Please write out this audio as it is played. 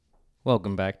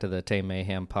Welcome back to the Tay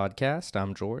Mayhem podcast.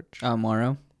 I'm George.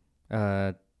 Morrow.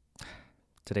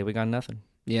 Today we got nothing.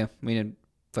 Yeah, we didn't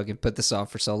fucking put this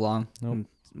off for so long. Nope.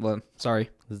 Well, sorry.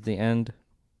 This is the end.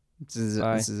 This is it.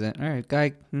 Bye. This is it. All right,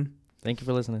 guy. Thank you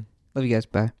for listening. Love you guys.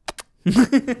 Bye.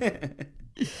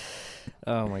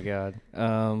 Oh my god.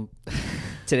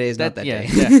 Today is not that day.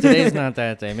 Yeah, today's not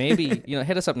that day. Maybe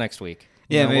hit us up next week.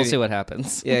 Yeah, we'll maybe. see what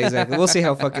happens. Yeah, exactly. We'll see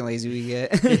how fucking lazy we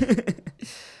get.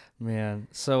 Man,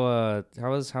 so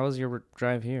how was your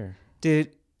drive here?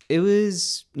 Dude, it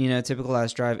was, typical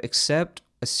ass drive, except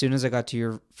as soon as I got to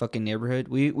your fucking neighborhood,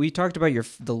 we talked about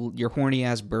your horny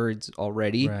ass birds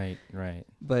already. Right.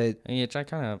 But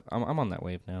Yeah, I'm on that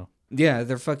wave now. yeah,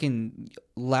 they're fucking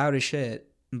loud as shit.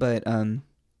 But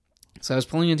so I was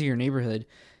pulling into your neighborhood,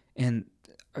 and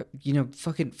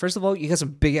fucking first of all, you got some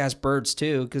big ass birds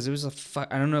too, because it was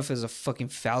I don't know if it was a fucking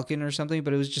falcon or something,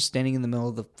 but it was just standing in the middle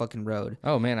of the fucking road.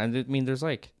 Oh man, I mean, there's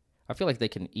I feel like they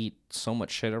can eat so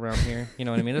much shit around here. You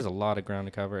know what I mean? There's a lot of ground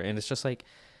to cover, and it's just like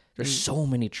there's so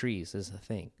many trees is the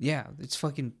thing. Yeah, it's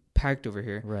fucking packed over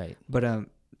here. Right. But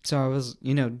so I was,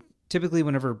 typically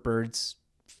whenever birds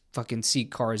fucking see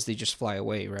cars, they just fly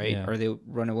away, right? Yeah. Or they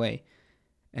run away.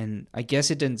 And I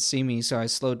guess it didn't see me, so I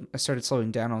started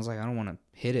slowing down. I was like, I don't want to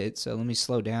hit it, so let me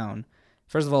slow down.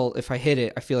 First of all, if I hit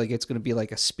it, I feel like it's going to be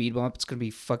like a speed bump. It's going to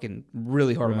be fucking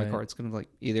really hard on my car. It's going to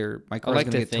either my car's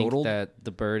going to get totaled. I like to think that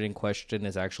the bird in question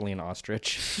is actually an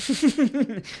ostrich.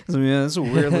 Yeah, that's a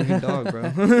weird looking dog, bro.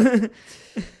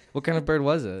 What kind of bird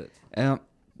was it?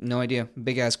 No idea.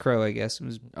 Big ass crow, I guess. It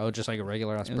was just like a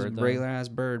regular ass bird. a regular ass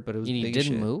bird, but it was He big as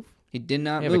didn't shit. move? He did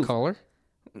not You move. have a collar?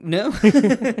 No.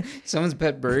 Someone's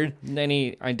pet bird.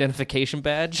 Any identification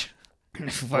badge?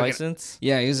 License?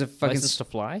 Yeah, he was a fucking. License to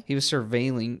fly? He was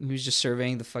surveilling. He was just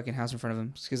surveying the fucking house in front of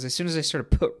him. Because as soon as I started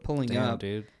pulling Damn, up,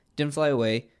 dude. didn't fly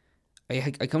away.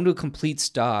 I come to a complete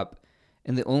stop,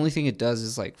 and the only thing it does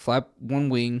is flap one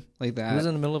wing like that. He was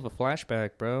in the middle of a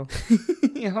flashback, bro.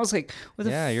 Yeah, I was like, "What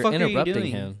the You're fuck are you interrupting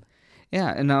doing?" him.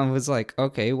 Yeah, and I was like,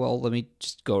 "Okay, well, let me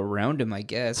just go around him, I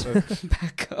guess, or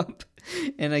back up."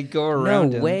 And I go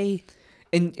around him. No way.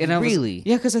 And I was, Really?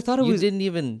 yeah, because I thought it You was. didn't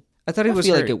even... I thought it was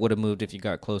feel hurt. like it would have moved if you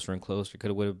got closer and closer.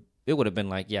 It would have been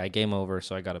like, yeah, game over,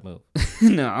 so I got to move.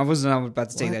 No, I was not about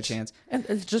to take that What? chance. And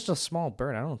it's just a small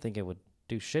bird. I don't think it would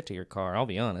do shit to your car. I'll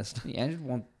be honest. Yeah, I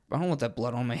don't want that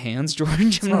blood on my hands, George.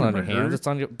 It's not on your hands. It's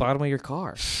on your bottom of your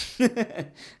car.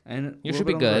 And You should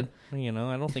be good. I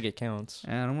don't think it counts.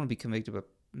 I don't want to be convicted of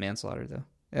manslaughter though.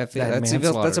 I feel That that's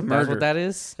manslaughter. a murder. That's what that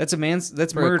is? That's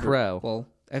For a murder. crow. Well,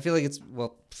 I feel like it's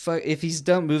fuck, if he's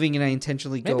done moving and I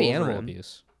intentionally go Maybe over animal him,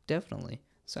 abuse. definitely.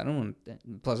 So I don't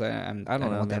want. Plus, I don't know,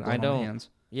 want that man. blood I on don't. my hands.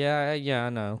 Yeah, I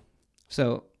know.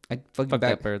 So I fucking Fuck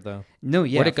back. that bird, though. No,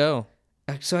 yeah. Where'd it go?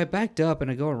 So I backed up and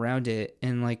I go around it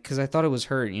and because I thought it was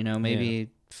hurt, maybe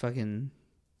fucking.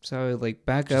 So I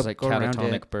back Just up, like go around it.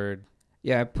 catatonic bird.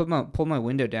 Yeah, I pulled my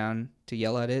window down to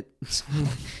yell at it.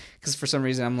 Because for some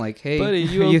reason I'm like, hey. Buddy,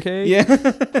 you are okay? Yeah.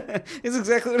 It's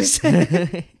exactly what I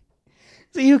said.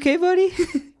 Are you okay, buddy?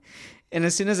 And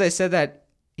as soon as I said that,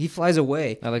 he flies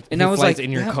away. I And I was flies like,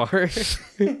 in your yeah. car.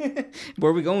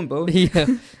 Where are we going, Bo? Yeah.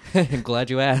 I'm glad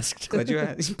you asked. Glad you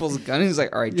asked. He pulls a gun and he's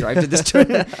like, all right, drive to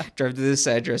this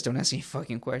address. Don't ask any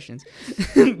fucking questions.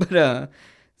 But,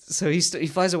 so he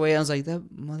flies away. I was like, that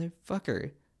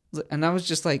motherfucker. And I was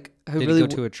just like, Did he go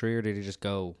to a tree or did he just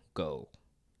go?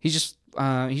 He just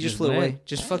flew went. away.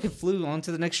 Just fucking flew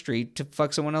onto the next street to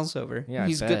fuck someone else over. Yeah,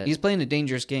 he's I good. bet. He's playing a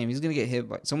dangerous game. He's gonna get hit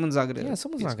by someone's not gonna. Yeah,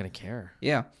 someone's not going to care.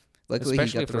 Yeah, luckily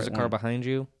Especially he if got there's the a right car one. behind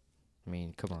you. I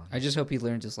mean, come on. I just hope he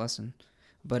learned his lesson.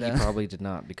 But He probably did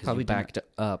not because probably you did not. backed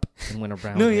up and went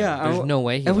around. No, him. yeah, There's no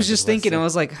way. I was just thinking. I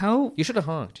was like, how? You should have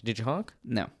honked. Did you honk?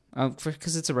 No,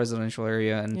 because it's a residential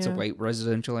area and it's a Yeah. white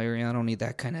residential area. I don't need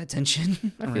that kind of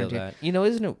attention. I feel that.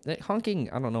 Isn't it honking?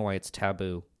 I don't know why it's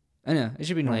taboo. I know it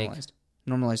should be Like- normalized.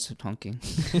 Normalized to honking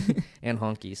And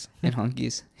honkies. and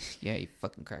honkies. Yeah, you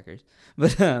fucking crackers.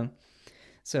 But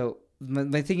so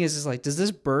my thing is does this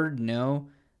bird know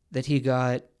that he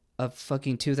got a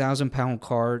fucking 2,000-pound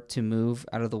car to move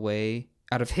out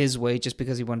of his way, just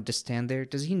because he wanted to stand there?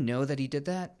 Does he know that he did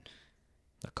that?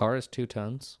 A car is 2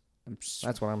 tons. I'm s-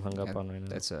 That's what I'm hung up on right now.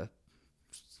 That's a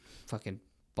fucking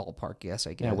ballpark guess,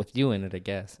 I guess. Yeah, with you in it, I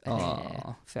guess.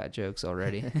 Oh, fat jokes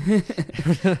already.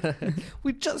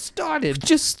 We just started.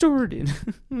 Just started.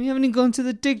 We haven't even gone to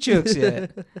the dick jokes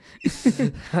yet.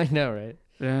 I know, right?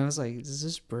 And I was like, does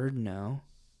this bird know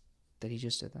that he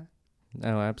just did that?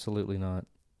 No, absolutely not.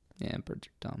 Yeah, birds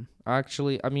are dumb.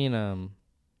 Actually, I mean,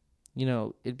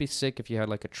 it'd be sick if you had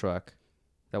like a truck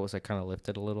that was like kind of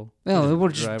lifted a little. No, it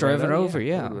would just drive it over.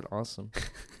 Yeah, that would have been awesome.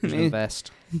 Man.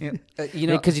 Invest. Yeah. You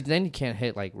know, because then you can't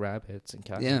hit like rabbits and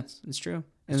cats. Yeah, it's true.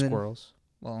 And then, squirrels.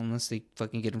 Well, unless they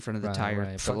fucking get in front of the tire.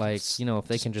 Right. But like, you know, if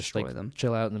they can just like them.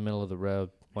 chill out in the middle of the road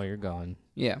while you're gone.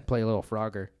 Yeah. Play a little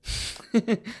Frogger.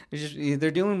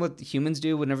 They're doing what humans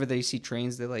do whenever they see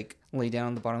trains. They like lay down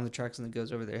on the bottom of the tracks and it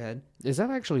goes over their head. Does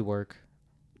that actually work?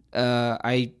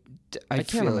 I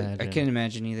can't imagine. I can't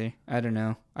imagine either. I don't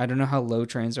know how low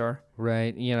trains are.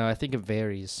 Right. You know, I think it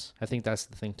varies. I think that's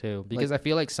the thing too, because I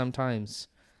feel like sometimes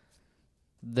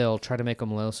they'll try to make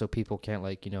them low so people can't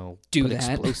like, you know, do put that.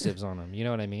 explosives on them. You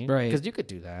know what I mean? Right. Because you could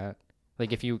do that.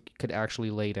 Like if you could actually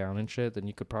lay down and shit, then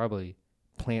you could probably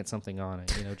plant something on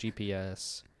it. You know,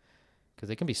 GPS, because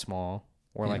they can be small.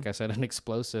 Or like I said, an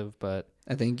explosive. But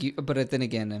I think but then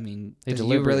again, I mean, do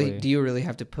deliberately you really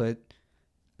have to put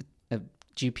a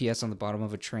GPS on the bottom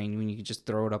of a train when you can just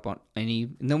throw it up on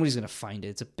nobody's gonna find it.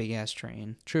 It's a big ass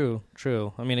train. True.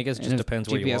 I mean, I guess it just depends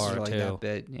where you are like too. That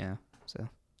bit, yeah. So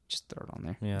just throw it on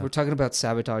there. Yeah. We're talking about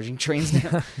sabotaging trains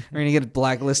now. We're gonna get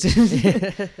blacklisted.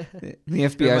 The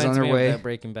FBI's on their way. Of that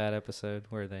Breaking Bad episode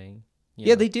where they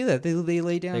they do that. They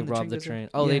lay down. They rob the train.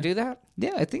 Oh, they do that?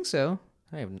 Yeah, I think so.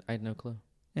 I had no clue.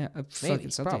 Yeah, maybe,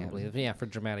 probably. Yeah, for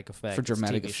dramatic effect. For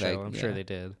dramatic effect, show. I'm sure they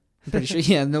did. I'm pretty sure.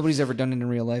 Yeah, nobody's ever done it in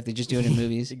real life. They just do it in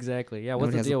movies. Exactly. Yeah.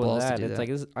 Nobody what's the deal with that?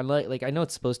 It's that. I like. I know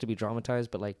it's supposed to be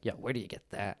dramatized, but like, yeah, where do you get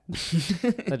that?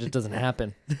 That just doesn't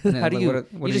happen. How do you?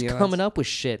 You're just coming up with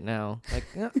shit now.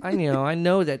 Like, I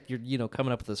know that you're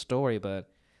coming up with a story, but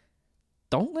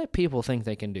don't let people think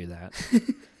they can do that.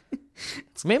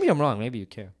 Maybe I'm wrong. Maybe you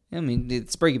can. I mean,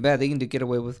 it's Breaking Bad. They can get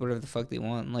away with whatever the fuck they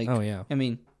want. Like, oh yeah. I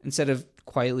mean, instead of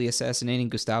quietly assassinating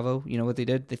Gustavo, you know what they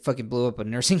did? They fucking blew up a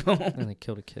nursing home. And they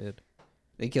killed a kid.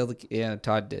 They killed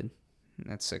Todd did.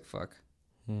 That's sick fuck.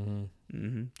 Mm-hmm.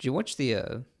 Mm-hmm. Did you watch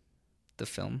the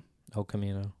film? El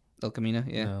Camino. El Camino,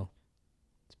 yeah. No.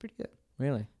 It's pretty good.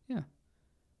 Really? Yeah.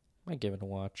 Might give it a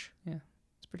watch. Yeah.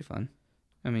 It's pretty fun.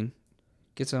 I mean,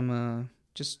 get some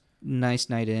just nice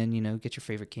night in, get your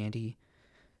favorite candy,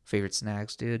 favorite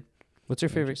snacks, dude. What's your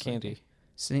favorite candy?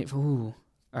 Ooh.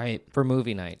 All right, for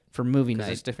movie night. For movie night,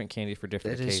 there's different candy for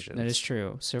different occasions. That is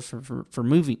true. So for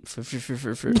movie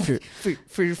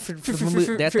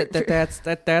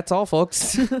that's all,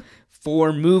 folks.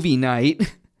 For movie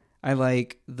night, I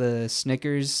like the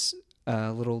Snickers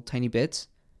little tiny bits.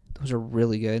 Those are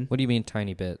really good. What do you mean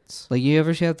tiny bits? Like you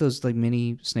ever have those like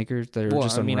mini Snickers that are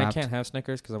just unwrapped? I can't have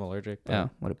Snickers because I'm allergic. Yeah,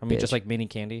 what a I mean, just like mini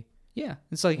candy. Yeah,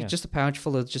 it's like just a pouch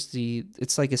full of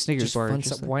it's like a Snickers bar.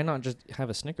 Why not just have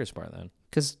a Snickers bar then?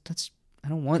 Because I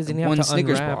don't want one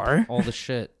Snickers bar. All the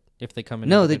shit if they come in.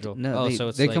 They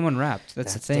come unwrapped.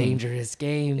 That's the thing. Dangerous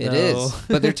game. It is,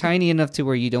 but they're tiny enough to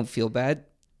where you don't feel bad.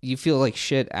 You feel like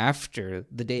shit after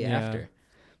the day after.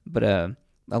 But I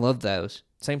love those.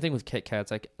 Same thing with Kit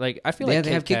Kats. Like I feel like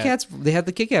they have Kit Kats. They have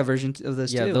the Kit Kat version of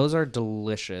those too. Yeah, those are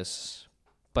delicious.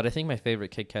 But I think my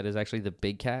favorite Kit Kat is actually the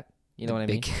Big Cat. You know what I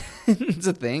mean? It's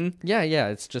a thing. Yeah.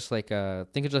 It's just like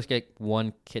think of just like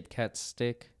one Kit Kat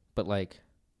stick, but like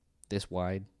this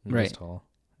wide and this tall,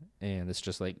 and it's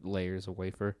just like layers of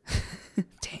wafer.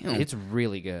 Damn, it's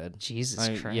really good.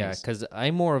 Jesus Christ. Yeah, because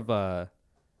I'm more of a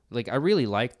I really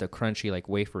like the crunchy like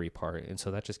wafery part, and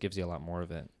so that just gives you a lot more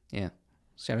of it. Yeah.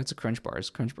 Shout out to Crunch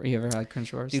Bars. You ever had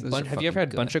Crunch Bars? Dude, have you ever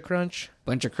had Bunch of Crunch?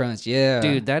 Bunch of Crunch, yeah.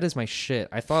 Dude, that is my shit.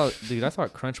 I thought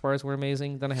Crunch Bars were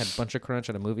amazing. Then I had Bunch of Crunch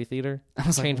at a movie theater. I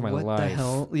was changed like, my life. What the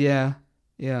hell?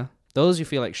 Yeah. Those you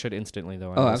feel like shit instantly,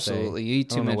 though. Oh, absolutely. You eat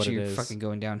too much, you're fucking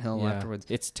going downhill afterwards.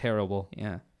 It's terrible.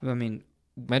 Yeah. I mean,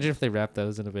 imagine if they wrapped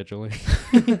those individually.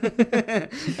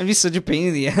 That'd be such a pain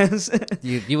in the ass.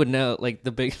 You would know, like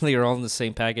they are all in the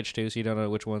same package too, so you don't know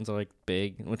which ones are like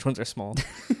big and which ones are small.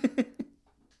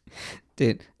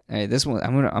 Dude, all right, this one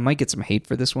I might get some hate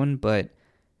for this one, but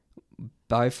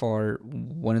by far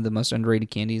one of the most underrated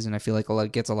candies, and I feel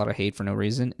like gets a lot of hate for no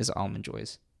reason, is Almond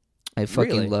Joys. I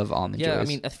fucking love Almond Joys. Yeah, I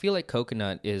mean, I feel like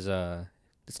coconut is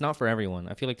it's not for everyone.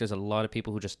 I feel like there's a lot of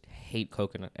people who just hate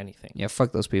coconut anything. Yeah,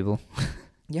 fuck those people.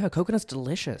 Yeah, coconut's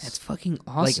delicious. It's fucking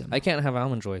awesome. Like, I can't have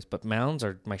Almond Joys, but Mounds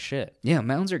are my shit. Yeah,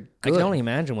 Mounds are good. I can only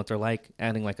imagine what they're like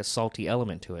adding like a salty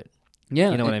element to it.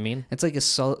 Yeah, you know what I mean? It's like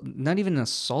not even a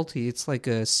salty. It's like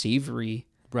a savory,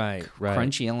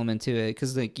 crunchy element to it.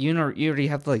 Because like you already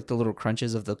have like the little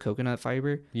crunches of the coconut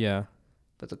fiber. Yeah,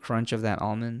 but the crunch of that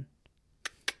almond.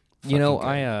 You know, good.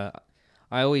 I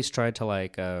always tried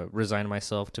to resign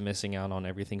myself to missing out on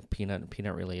everything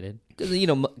peanut related.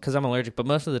 Because I'm allergic. But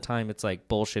most of the time, it's like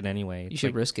bullshit anyway. You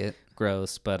should risk it.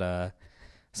 Gross, but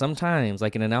sometimes,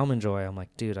 like in an Almond Joy, I'm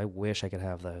like, dude, I wish I could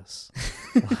have those.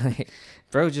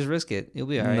 Bro, just risk it. You'll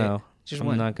be all right. Just I'm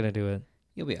one. not gonna do it.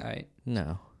 You'll be alright.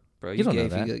 No, Bro, you don't know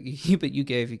that. But you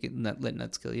gay if you could let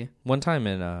nuts kill you. One time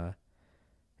in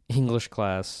English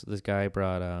class, this guy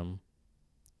brought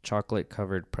chocolate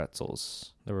covered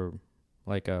pretzels. They were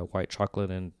like white chocolate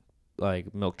and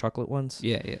like milk chocolate ones.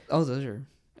 Yeah. Oh, those are.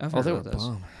 They were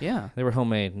bomb. Yeah, they were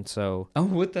homemade, and so. Oh,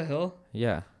 what the hell?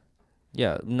 Yeah,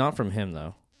 not from him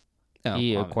though. Oh,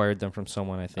 he acquired them from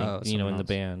someone, I think. In else. the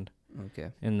band. Okay.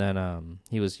 And then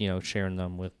he was sharing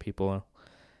them with people,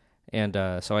 and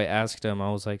so I asked him.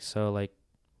 I was like, so like,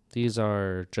 these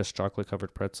are just chocolate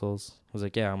covered pretzels? I was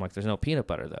like, yeah. I'm like, there's no peanut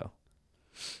butter though.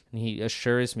 And he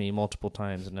assures me multiple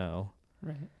times no.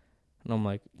 Right. And I'm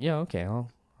like, yeah, okay, I'll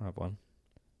have one.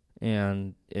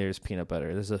 And there's peanut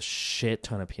butter. There's a shit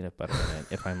ton of peanut butter in it,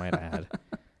 if I might add.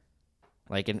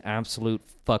 Like an absolute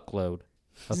fuckload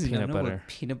of peanut butter. What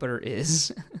peanut butter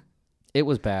is? It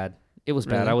was bad. It was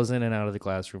bad. Really? I was in and out of the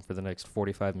classroom for the next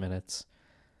 45 minutes.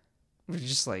 Were you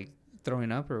just like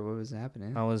throwing up, or what was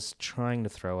happening? I was trying to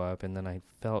throw up, and then I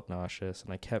felt nauseous,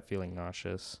 and I kept feeling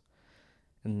nauseous.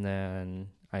 And then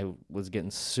I was getting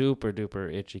super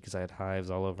duper itchy because I had hives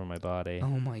all over my body.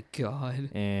 Oh my god.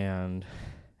 And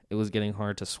it was getting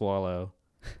hard to swallow.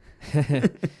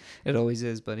 It always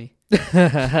is, buddy.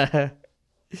 And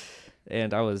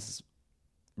I was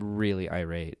really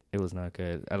irate. It was not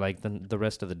good. I like the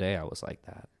rest of the day I was like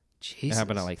that. Jesus. It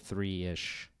happened at like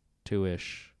 3-ish,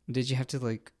 2-ish. Did you have to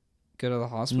like go to the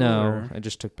hospital? No, or? I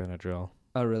just took Benadryl.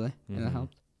 Oh really? Mm-hmm. And that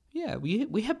helped? Yeah,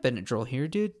 we have Benadryl here,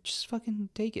 dude. Just fucking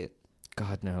take it.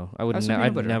 God no, I would.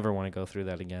 I'd never want to go through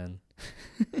that again.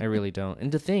 I really don't.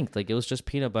 And to think, like, it was just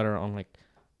peanut butter on like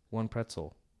one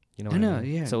pretzel. You know what I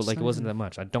mean? Yeah. So like, it wasn't that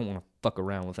much. I don't want to fuck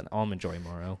around with an Almond Joy,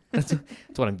 Morrow. That's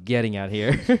what I'm getting at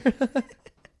here.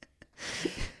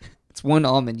 It's one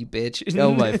almond, you bitch.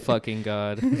 Oh my fucking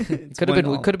god! It could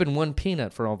have been one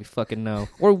peanut for all we fucking know,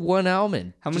 or one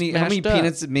almond. How many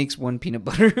peanuts it makes one peanut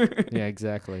butter? Yeah,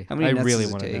 exactly. How many I nuts really does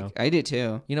it want to take? know. I did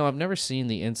too. I've never seen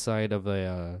the inside of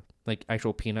a like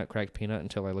actual cracked peanut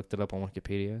until I looked it up on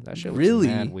Wikipedia. That shit was Really?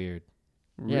 mad weird.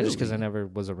 Really? Yeah, just because I never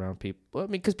was around people. Well, I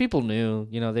mean, because people knew,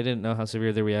 they didn't know how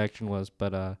severe the reaction was,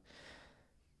 but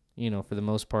for the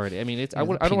most part, I mean, it's. I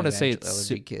don't want to say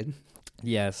it's. Kid.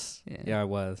 Yes. Yeah, I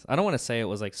was. I don't want to say it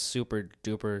was like super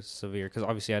duper severe because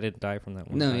obviously I didn't die from that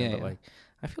one. No, time, but like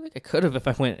I feel like I could have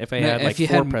if I had like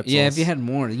 4 pretzels. Yeah, if you had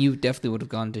more, you definitely would have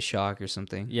gone into shock or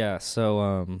something. Yeah. So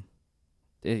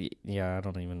I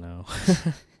don't even know.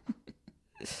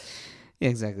 Yeah,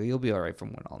 exactly. You'll be all right from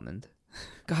one almond.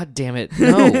 God damn it!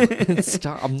 No,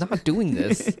 stop! I'm not doing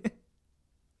this.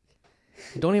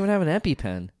 I don't even have an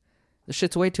EpiPen. This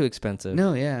shit's way too expensive.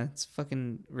 No, yeah, it's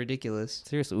fucking ridiculous.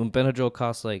 Seriously, when Benadryl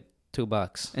costs like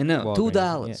 $2. I know,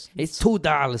 $2. Yeah. It's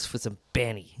 $2 for some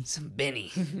Benny. Some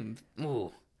Benny.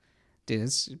 Ooh, dude,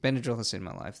 Benadryl has saved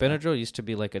my life. Benadryl used to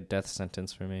be like a death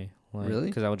sentence for me. Like, really?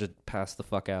 Because I would just pass the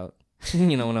fuck out.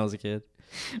 When I was a kid.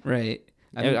 Right.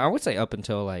 I would say up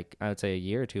until like I would say a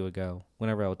year or two ago.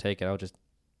 Whenever I would take it, I would just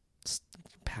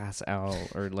pass out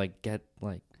or like get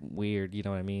like weird, you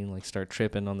know what I mean? Like start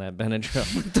tripping on that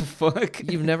Benadryl. What the fuck?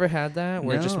 You've never had that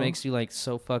where it just makes you like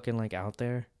so fucking like out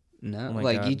there? No, oh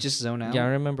like God. You just zone out? Yeah, I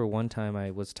remember one time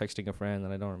I was texting a friend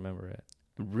and I don't remember it.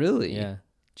 Really? Yeah.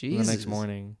 Jesus. The next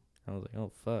morning I was like,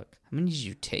 oh fuck. How many did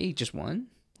you take? Just one?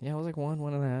 Yeah, it was like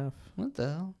 1.5. What the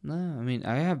hell? No, I mean,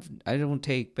 I don't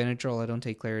take Benadryl. I don't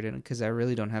take Claritin because I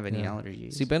really don't have any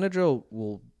allergies. See,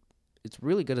 Benadryl it's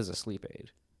really good as a sleep aid.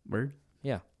 Word?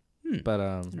 Yeah. But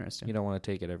interesting. You don't want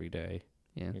to take it every day.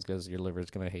 Yeah. Because your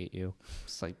liver's going to hate you.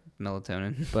 It's like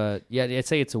melatonin. But yeah, I'd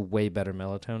say it's a way better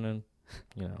melatonin,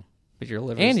 But your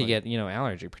liver and you get,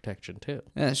 allergy protection too.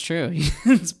 Yeah, that's true.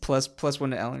 It's plus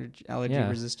one to allergy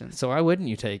resistance. So why wouldn't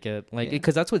you take it? Like,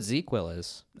 because that's what ZzzQuil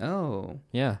is. Oh.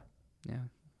 Yeah. Yeah.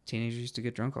 Teenagers used to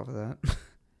get drunk off of that.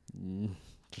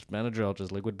 Just Benadryl,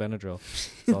 just liquid Benadryl.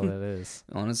 That's all that is.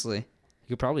 Honestly.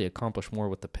 You could probably accomplish more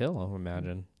with the pill, I would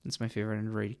imagine. That's my favorite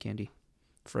underrated candy.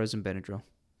 Frozen Benadryl.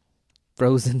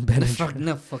 Frozen Benadryl.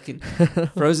 No, fucking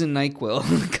Frozen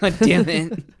NyQuil. God damn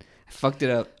it. I fucked it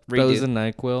up. Frozen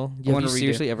NyQuil. Have you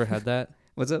seriously ever had that?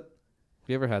 What's up? Have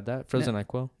you ever had that? Frozen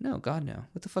NyQuil? No, God, no.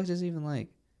 What the fuck does it even like?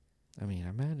 I mean, I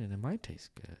imagine it might taste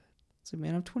good. So,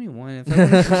 man, I'm 21. If I want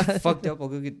to get fucked up, I'll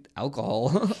go get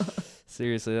alcohol.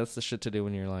 Seriously, that's the shit to do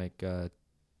when you're like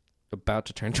about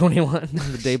to turn 21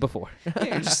 the day before. Yeah,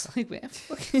 you're just like, man,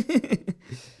 fuck.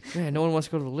 Man, no one wants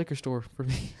to go to the liquor store for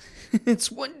me. It's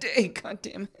one day. God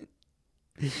damn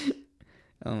it.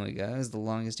 Oh my God, that was the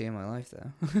longest day of my life,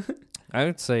 though. I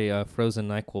would say frozen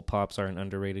NyQuil Pops are an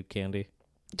underrated candy.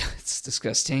 It's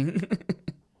disgusting.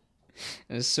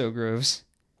 It is so gross.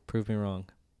 Prove me wrong.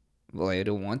 Well, I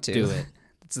don't want to. Do it.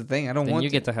 That's the thing. I don't want to. You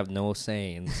get to have no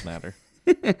say in this matter.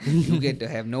 You get to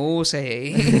have no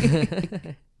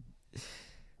say.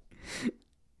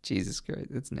 Jesus Christ,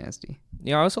 that's nasty.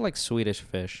 Yeah, I also like Swedish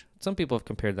fish. Some people have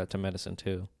compared that to medicine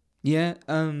too. Yeah,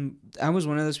 I was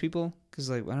one of those people because,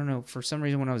 like, I don't know, for some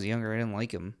reason when I was younger, I didn't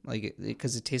like them, like,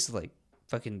 because it tasted like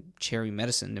fucking cherry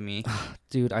medicine to me.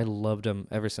 Dude, I loved them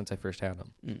ever since I first had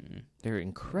them. They're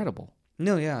incredible.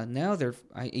 No, yeah, now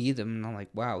I eat them and I'm like,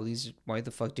 wow, why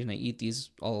the fuck didn't I eat these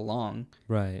all along?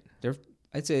 Right.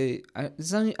 I'd say I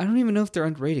don't even know if they're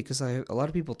underrated because a lot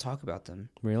of people talk about them.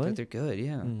 Really? That they're good,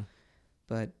 yeah.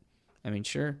 But I mean,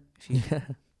 sure,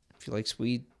 if you like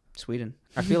Sweden.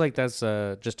 I feel like that's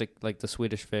just like the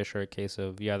Swedish fish are a case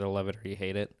of you either love it or you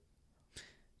hate it.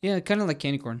 Yeah, kind of like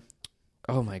candy corn.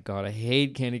 Oh my god, I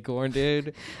hate candy corn,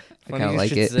 dude. I kind of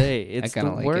like it. It's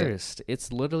the worst.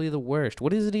 It's literally the worst.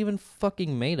 What is it even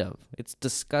fucking made of? It's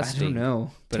disgusting. I don't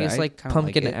know. But it tastes like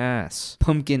pumpkin ass.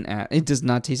 Pumpkin ass. It does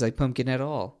not taste like pumpkin at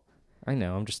all. I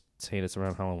know. I'm just saying it's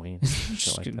around Halloween.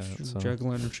 Shit like that. So.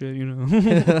 Jack-o'-lantern shit, you know.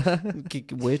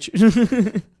 Witch.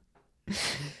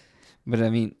 But I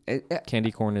mean,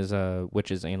 candy corn is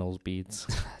witches' anal beads.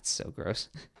 That's so gross.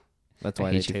 That's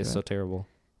why they taste so terrible.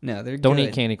 No, they're don't good.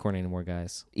 Eat candy corn anymore,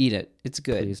 guys. Eat it. It's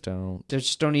good. Please don't.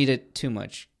 Just don't eat it too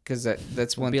much because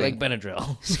that's one thing. Be like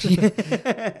Benadryl.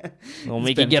 It'll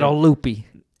make you get all loopy.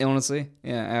 Honestly,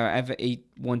 yeah. I've ate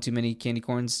one too many candy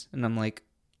corns, and I'm like,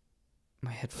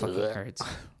 my head fucking hurts.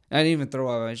 I didn't even throw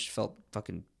up. I just felt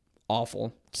fucking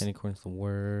awful. Candy corn's the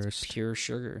worst. It's pure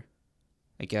sugar.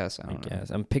 I guess. I don't know.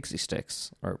 And Pixie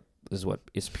Sticks is what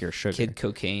is pure sugar. Kid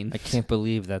cocaine. I can't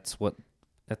believe that's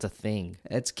a thing.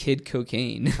 That's kid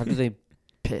cocaine. How do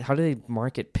they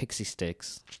market Pixie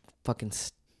Sticks? Fucking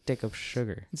stick of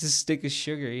sugar. It's a stick of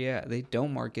sugar. Yeah, they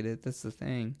don't market it. That's the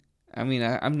thing. I mean,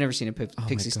 I've never seen a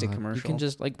Pixie Stick commercial. You can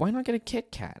just why not get a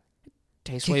Kit Kat? It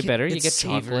tastes way better. You get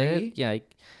chocolate. Yeah,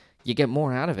 you get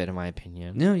more out of it, in my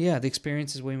opinion. No, yeah, the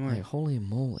experience is way more. Like, holy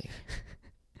moly!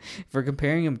 If we're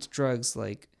comparing them to drugs,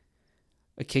 like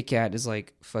a Kit Kat is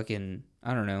like fucking,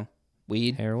 I don't know,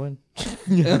 weed, heroin.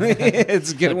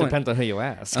 It's a good one. It depends on who you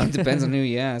ask. It depends on who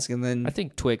you ask, and then I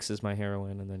think Twix is my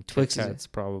heroin, and then Twix is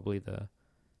probably the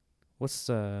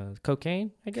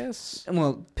cocaine, I guess.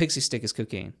 Well, Pixie Stick is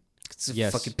cocaine. It's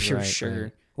fucking pure sugar.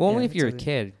 Right. Well, only if you're a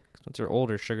kid. Once you're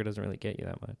older, sugar doesn't really get you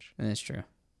that much. That's true.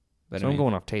 But so I'm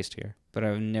going off taste here. But I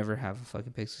would never have a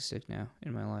fucking Pixie Stick now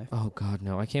in my life. Oh, God,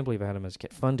 no. I can't believe I had them as a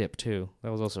kid. Fun Dip, too.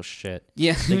 That was also shit.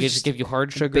 Yeah. They just give you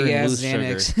hard sugar and loose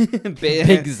Xanax. sugar.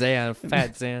 Big Xan.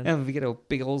 Fat Xan. Yeah, we get a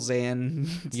big old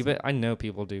Xan. You bet. I know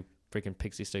people do freaking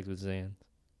Pixie Sticks with Xan.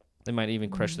 They might even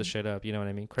crush the shit up. You know what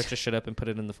I mean? Crush the shit up and put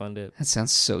it in the Fun Dip. That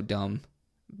sounds so dumb.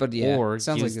 But yeah. Or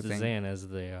sounds use like the Xan as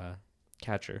the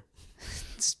catcher.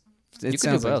 You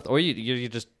can do both, or you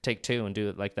just take two and do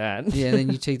it like that. Yeah, then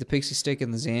you take the Pixie Stick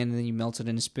and the Xan, and then you melt it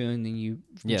in a spoon, and then you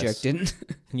inject it.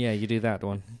 Yeah, you do that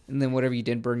one. And then whatever you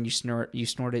did burn, you snort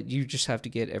it. You just have to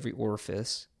get every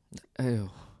orifice. Ew.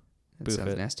 That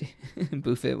sounds nasty.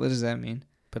 Boof it. What does that mean?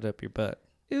 Put it up your butt.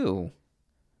 Ew.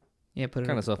 Yeah, put it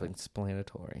kind of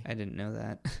self-explanatory. I didn't know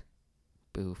that.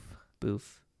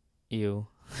 Boof. Ew.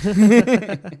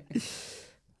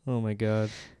 Oh my god.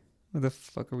 What the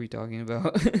fuck are we talking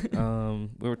about?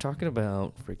 We were talking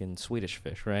about freaking Swedish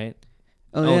fish, right?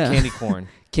 Oh yeah. Candy corn.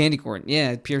 Candy corn.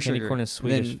 Yeah, pure sugar. Candy corn is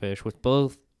Swedish fish. With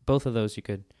both of those, you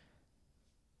could.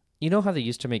 You know how they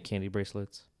used to make candy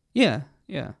bracelets? Yeah.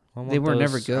 They were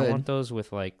never good. I want those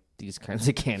with like these kinds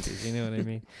of candies. You know what I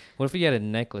mean? What if you had a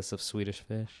necklace of Swedish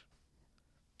fish?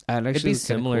 It'd be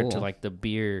similar to like the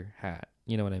beer hat.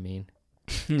 You know what I mean?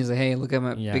 He's like, hey, look, I'm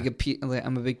a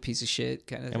big piece of shit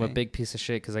kind of thing. I'm a big piece of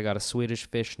shit because I got a Swedish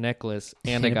fish necklace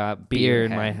and I got beer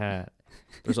in my hat.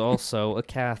 There's also a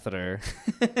catheter.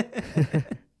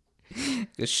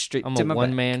 Go straight I'm to a my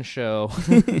one-man show.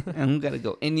 I don't got to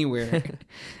go anywhere.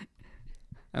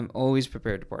 I'm always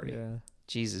prepared to party. Yeah.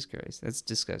 Jesus Christ, that's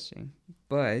disgusting.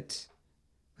 But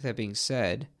with that being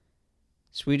said,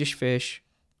 Swedish fish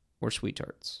or sweet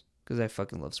tarts? Because I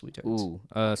fucking love sweet tarts. Ooh,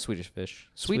 Swedish fish.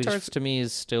 Sweet tarts to me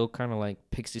is still kind of like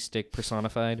Pixie Stick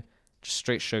personified. Just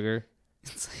straight sugar.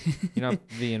 You're not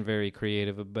being very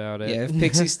creative about it. Yeah, if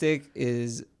Pixie Stick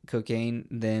is cocaine,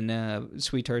 then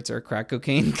sweet tarts are crack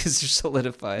cocaine because they're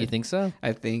solidified. You think so?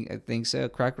 I think so.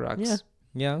 Crack rocks.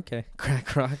 Yeah, okay.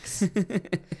 Crack rocks.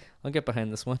 I'll get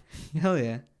behind this one. Hell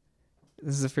yeah.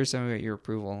 This is the first time I got your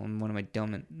approval on one of my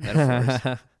dumb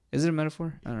metaphors. Is it a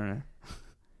metaphor? I don't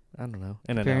know.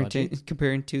 An analogy.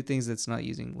 Comparing two things that's not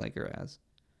using like or as.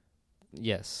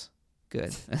 Yes.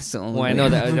 Good. That's the only Well, I know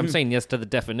that. I'm saying yes to the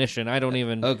definition. I don't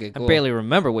even... Okay, cool. I barely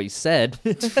remember what you said.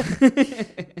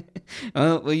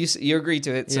 Well, you agreed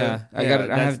to it, so yeah, I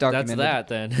have documented. That's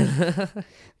that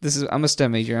then. I'm a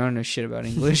STEM major. I don't know shit about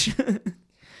English.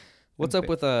 What's up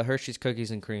with Hershey's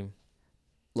cookies and cream?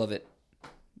 Love it.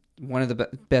 One of the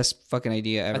best fucking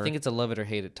idea ever. I think it's a love it or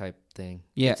hate it type thing.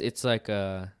 Yeah, it's like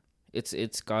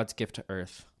it's God's gift to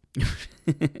Earth.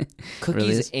 Cookies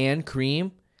really and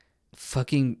cream,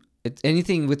 fucking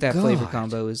anything with that flavor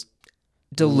combo is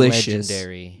delicious.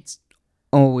 Legendary. It's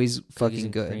always Cookies fucking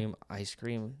and good. Cream, ice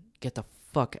cream. Get the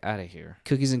fuck out of here.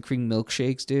 Cookies and cream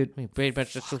milkshakes, dude. I mean, pretty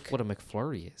much that's what a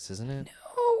McFlurry is, isn't it?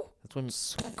 No.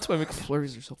 That's why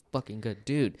McFlurries are so fucking good.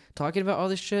 Dude, talking about all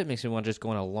this shit makes me want to just go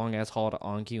on a long-ass haul to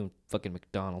OnQ and fucking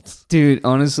McDonald's. Dude,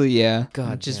 honestly, yeah.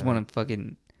 God, I just want to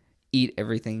fucking eat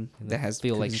everything that has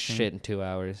feel like shit in 2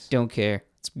 hours. Don't care.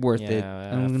 It's worth it.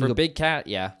 For Big Cat,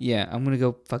 yeah. Yeah, I'm going to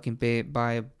go fucking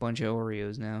buy a bunch of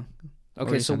Oreos now.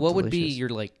 Okay, so what would be your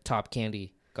like top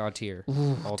candy god tier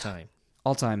all time?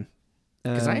 All time.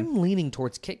 Because I'm leaning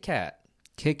towards Kit Kat.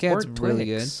 Kit Kat's really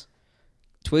good.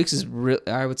 Twix is real.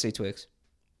 I would say Twix.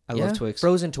 I love Twix.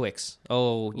 Frozen Twix.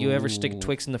 Oh, you ever stick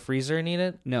Twix in the freezer and eat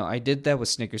it? No, I did that with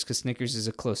Snickers because Snickers is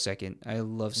a close second. I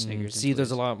love Snickers. See,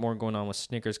 there's a lot more going on with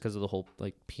Snickers because of the whole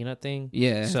like peanut thing.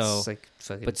 Yeah. So, it's like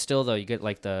fucking but still though, you get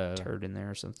like the turd in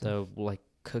there or something. The like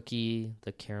cookie,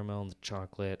 the caramel, and the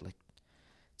chocolate. Like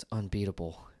it's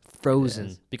unbeatable.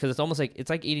 Frozen because it's almost like it's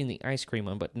like eating the ice cream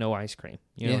one, but no ice cream.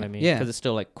 You know what I mean? Yeah. Because it's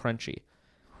still like crunchy.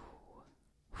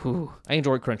 Whew. I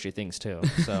enjoy crunchy things too,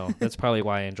 so that's probably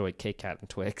why I enjoy Kit Kat and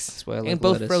Twix. That's why I like and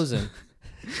both lettuce. Frozen.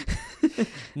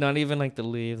 Not even like the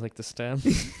leaves, like the stem.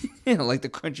 I don't like the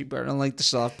crunchy part. I don't like the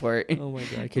soft part. Oh my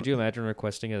god! Could you imagine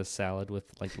requesting a salad with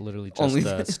like literally just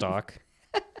the stalk?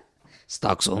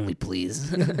 Stocks only,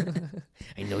 please.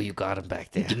 I know you got them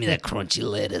back there. Give me that crunchy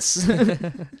lettuce.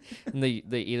 And they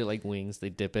eat it like wings. They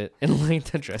dip it in like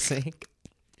the dressing.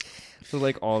 So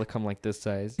like all come like this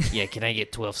size. Yeah, can I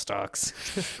get 12 stalks?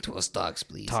 12 stalks,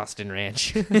 please. Tossed in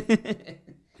ranch.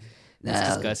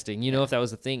 That's disgusting. You know, if that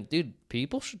was a thing, dude,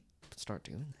 people should start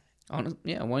doing that.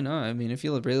 Yeah, why not? I mean, if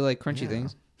you really like crunchy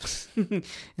things. I don't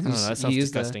know, that sounds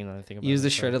disgusting. Now I think about use the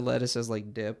shredded lettuce as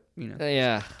like dip. You know.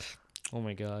 Yeah. Oh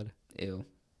my god. Ew.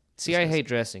 See, I hate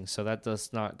dressing, so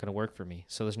that's not going to work for me.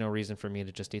 So there's no reason for me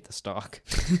to just eat the stalk.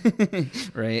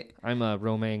 Right. I'm a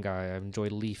romaine guy. I enjoy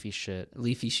leafy shit.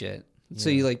 Yeah. So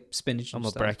you like spinach and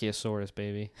I'm stuff. a brachiosaurus,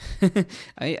 baby.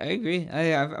 I agree.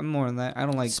 I'm more on that. I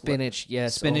don't like spinach.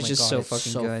 Yes. Spinach is so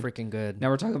fucking good. So freaking good. Now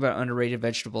we're talking about underrated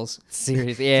vegetables.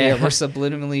 Seriously. Yeah. We're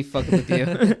subliminally fucking with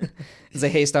you. It's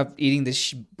like, hey, stop eating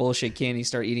this bullshit candy.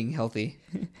 Start eating healthy.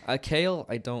 Kale,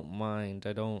 I don't mind.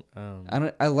 I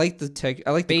like the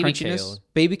I like the baby crunchiness. Kale.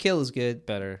 Baby kale is good.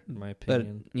 Better, in my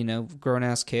opinion. But grown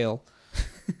ass kale,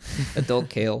 adult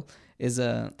kale is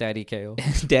daddy kale.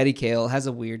 Daddy kale has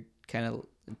a weird kind of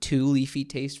too leafy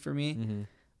taste for me. Mm-hmm.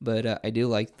 But I do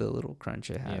like the little crunch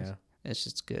it has. Yeah. It's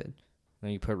just good. Now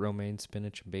you put romaine,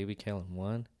 spinach, and baby kale in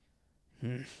one.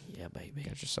 Yeah, baby.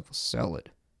 Got yourself a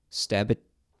salad. Stab it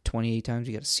 28 times.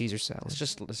 You got a Caesar salad. It's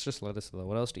just lettuce though.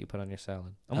 What else do you put on your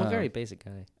salad? I'm a very basic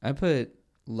guy. I put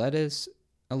lettuce,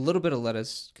 a little bit of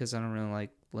lettuce because I don't really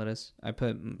like lettuce.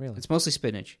 It's mostly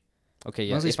spinach. Okay,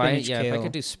 yeah. If I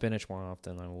could do spinach more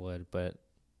often, I would. But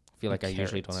I feel like I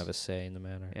usually don't have a say in the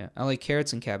matter. Yeah, I like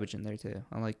carrots and cabbage in there too.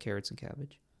 I like carrots and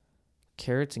cabbage.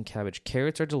 Carrots and cabbage.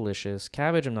 Carrots are delicious.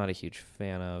 Cabbage, I'm not a huge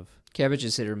fan of. Cabbage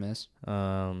is hit or miss.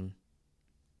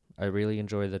 I really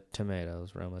enjoy the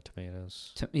tomatoes, Roma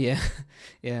tomatoes. Yeah.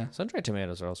 Sun-dried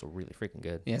tomatoes are also really freaking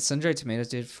good. Yeah, sun-dried tomatoes,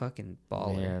 dude, fucking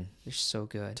baller. Man. They're so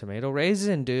good. Tomato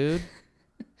raisin, dude.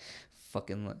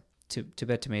 Fucking too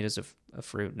bad tomatoes are a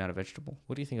fruit, not a vegetable.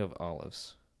 What do you think of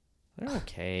olives? They're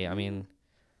okay. I mean,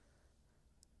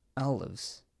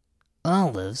 olives.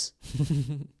 I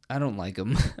don't like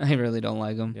them. I really don't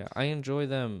like them. Yeah, I enjoy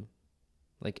them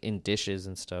like in dishes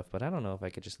and stuff, but I don't know if I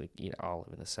could just like eat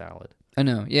olive in a salad. I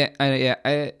know. Yeah.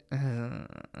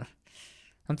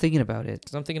 I'm thinking about it.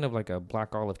 'Cause I'm thinking of like a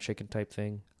black olive chicken type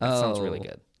thing. That sounds really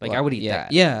good. Like I would eat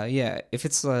that. Yeah. If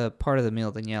it's part of the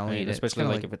meal, then yeah, I'll eat it. Especially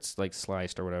like if it's like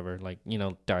sliced or whatever, like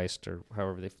diced or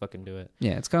however they fucking do it.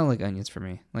 Yeah, it's kind of like onions for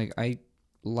me. Like I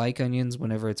like onions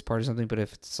whenever it's part of something, but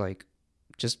if it's like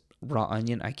just raw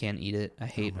onion, I can't eat it. I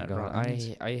hate raw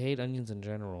onions. I hate onions in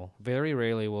general. Very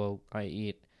rarely will I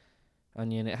eat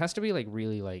onion. It has to be like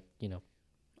really like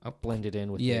blended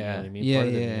in with the part of the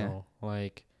meal.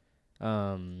 Like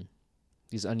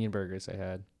these onion burgers I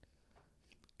had.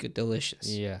 Good, delicious.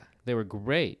 Yeah, they were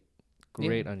great.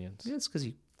 Great onions. Yeah, it's because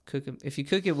you cook them. If you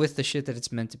cook it with the shit that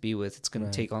it's meant to be with, it's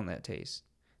gonna take on that taste.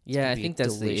 Yeah, I think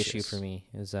that's the issue for me.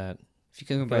 Is that If you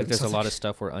cook like there's a lot of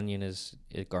stuff where onion is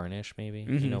garnish, maybe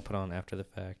put on after the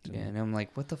fact. Yeah, and I'm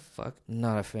like, what the fuck?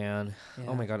 Not a fan. Yeah.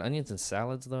 Oh my god, onions in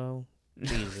salads though.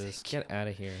 Jesus, get out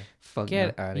of here.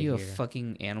 Get out of here. You a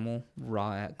fucking animal,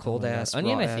 raw, cold ass.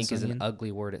 Onion, I think, is an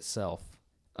ugly word itself.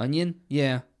 Onion,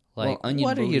 yeah. Like, onion.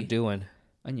 What booty. Are you doing?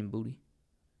 Onion booty.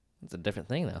 It's a different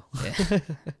thing, though. Yeah.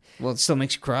 Well, it still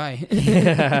makes you cry.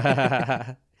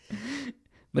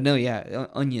 But no, yeah,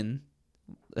 onion.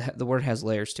 The word has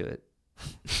layers to it.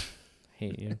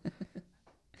 Hate you.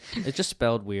 It's just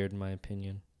spelled weird, in my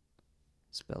opinion.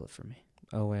 Spell it for me.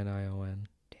 O-N-I-O-N.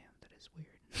 Damn, that is weird.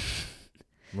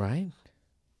 Right?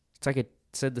 It's like it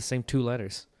said the same 2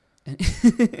 letters.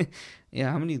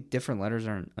 Yeah, how many different letters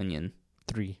are in onion?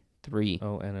 3.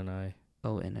 O-N and I.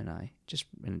 O-N and I. Just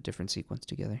in a different sequence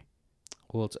together.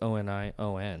 Well, it's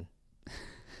O-N-I-O-N.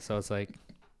 So it's like,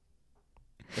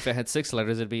 if it had 6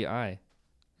 letters, it'd be I.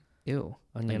 Ew.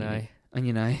 Onion I.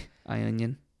 Onion I. I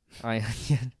onion. I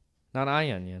onion. Not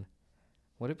I onion.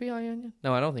 Would it be I onion?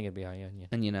 No, I don't think it'd be I onion.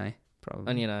 Onion I. Probably.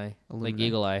 Onion I. Like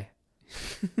Eagle Eye.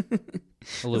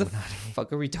 Illuminati. What the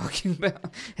fuck are we talking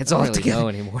about? It's all together. Know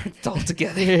anymore. It's all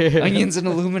together. Onions and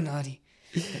Illuminati.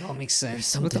 It all makes sense. There's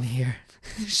something here.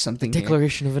 There's something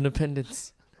Declaration of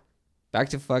Independence. Back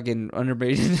to fucking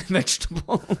underrated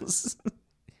vegetables.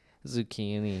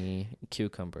 Zucchini.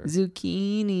 Cucumber.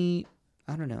 Zucchini.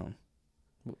 I don't know.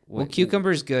 Well, cucumber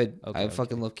is good. Okay, I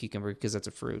fucking love cucumber because that's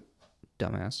a fruit.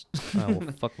 Dumbass. Oh,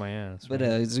 well, fuck my ass. But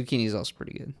zucchini is also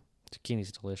pretty good.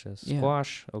 Zucchini's delicious. Yeah.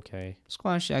 Squash, okay.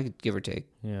 Squash, I could give or take.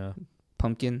 Yeah.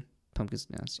 Pumpkin's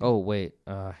nasty. Oh, wait.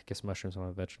 I guess mushrooms are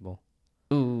a vegetable.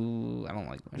 Ooh, I don't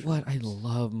like mushrooms. What? I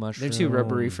love mushrooms. They're too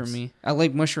rubbery for me. I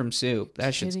like mushroom soup.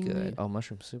 That shit's good. Me? Oh,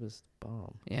 mushroom soup is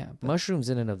bomb. Yeah. Mushrooms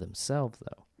in and of themselves,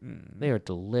 though. They are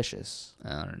delicious.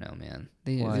 I don't know, man.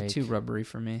 They're too rubbery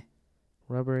for me.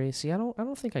 Rubbery? See, I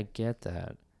don't think I get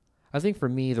that. I think for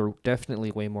me, they're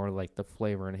definitely way more like the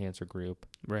flavor enhancer group.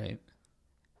 Right.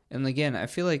 And again, I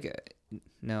feel like,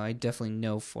 no, I definitely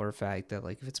know for a fact that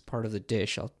like if it's part of the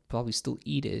dish, I'll probably still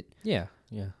eat it. Yeah,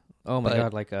 yeah. Oh my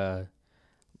god,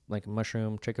 like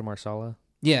mushroom chicken marsala.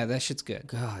 Yeah, that shit's good.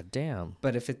 God damn.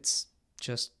 But if it's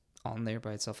just on there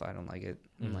by itself, I don't like it.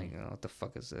 I'm like, oh, what the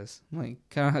fuck is this? I'm like,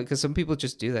 kind of, because some people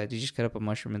just do that. You just cut up a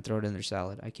mushroom and throw it in their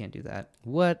salad. I can't do that.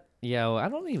 What? Yeah, well, I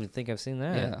don't even think I've seen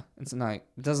that. Yeah, it's not.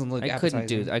 It doesn't look.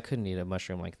 appetizing. I couldn't eat a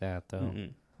mushroom like that though.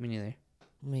 Mm-mm. Me neither.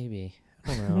 Maybe.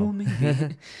 I don't know.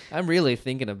 Maybe. I'm really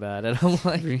thinking about it. I'm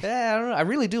like, I don't know. I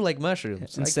really do like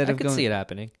mushrooms. I could see it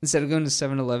happening. Instead of going to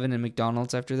 7-Eleven and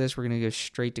McDonald's after this, we're gonna go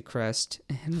straight to Crest,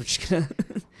 and we're just gonna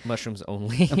mushrooms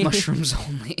only. Mushrooms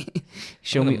only.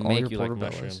 Show me all your like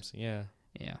mushrooms. Yeah.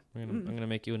 Yeah. I'm gonna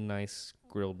make you a nice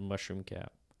grilled mushroom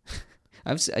cap.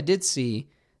 I did see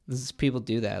people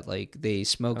do that. Like they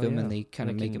smoke them and they kind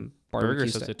of make them burger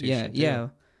substitution. Yeah.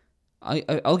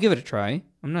 I'll give it a try.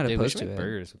 I'm not opposed to it.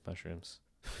 Burgers with mushrooms.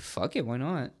 Fuck it, why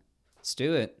not? Let's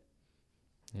do it.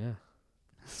 Yeah.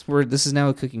 This is now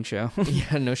a cooking show.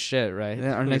 Yeah, no shit, right?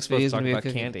 Yeah, our next video is going to be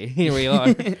about candy. Here we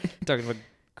are talking about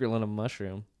grilling a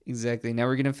mushroom. Exactly. Now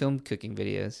we're gonna film cooking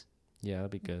videos. Yeah,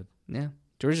 that'd be good. Yeah,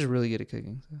 George is really good at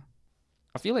cooking. So.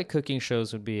 I feel like cooking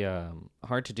shows would be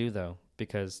hard to do though,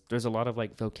 because there's a lot of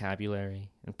like vocabulary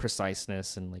and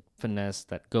preciseness and like finesse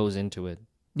that goes into it.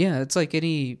 Yeah, it's like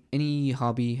any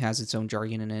hobby has its own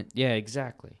jargon in it. Yeah,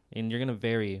 exactly. And you're going to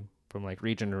vary from like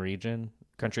region to region,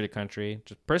 country to country,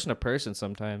 just person to person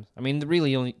sometimes. I mean,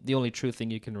 the only true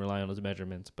thing you can rely on is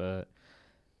measurements, but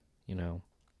you know.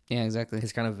 Yeah, exactly.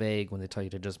 It's kind of vague when they tell you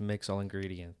to just mix all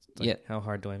ingredients. Like, yeah. How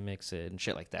hard do I mix it and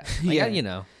shit like that. Like, yeah. You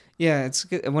know. Yeah, it's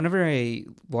good. Whenever I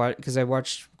watch, because I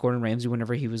watched Gordon Ramsay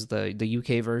whenever he was the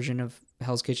UK version of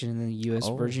Hell's Kitchen and the US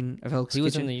version of Hell's Kitchen. He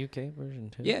was in the UK version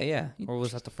too. Yeah. Or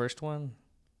was that the first one?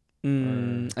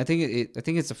 I think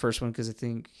it's the first one because I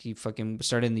think he fucking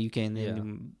started in the UK and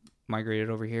then migrated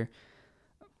over here.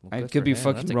 Well, I could be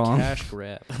fucking wrong. Cash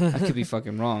grab. I could be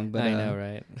fucking wrong, but I know,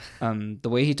 right? The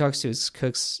way he talks to his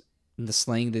cooks and the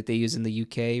slang that they use in the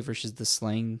UK versus the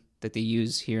slang that they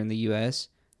use here in the US.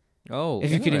 Oh,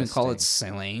 if you could even call it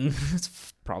slang,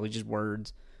 it's probably just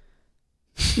words.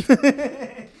 It's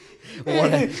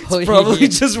probably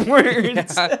just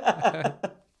words. I'm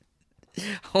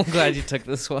glad you took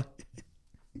this one.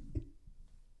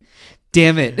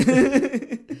 Damn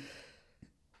it.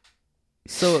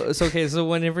 So okay. So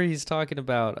whenever he's talking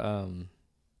about,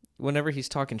 whenever he's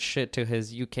talking shit to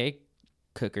his UK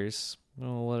cookers,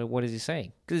 what does he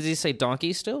say? Does he say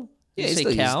donkey still? Yeah, does he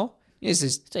say cow? Yeah, he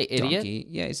says say idiot. Donkey.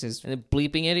 Yeah, he says and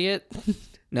bleeping idiot.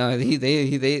 No,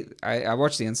 I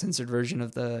watched the uncensored version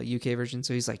of the UK version,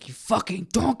 so he's like, "You fucking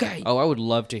donkey." Oh, I would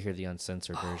love to hear the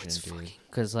uncensored version, dude.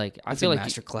 Because like I feel like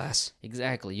masterclass.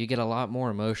 Exactly, you get a lot more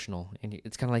emotional, and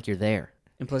it's kind of like you're there.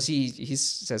 And plus, he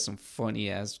says some funny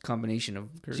ass combination of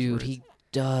curse words. He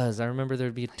does. I remember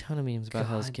there'd be a ton of memes about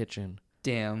Hell's Kitchen.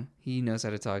 Damn, he knows how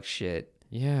to talk shit.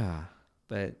 Yeah,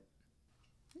 but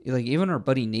like even our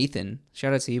buddy Nathan,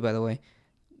 shout out to you by the way.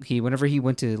 Whenever he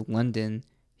went to London,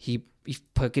 he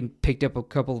fucking picked up a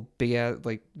couple big ass,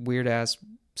 like weird ass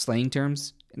slang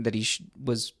terms that he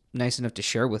was nice enough to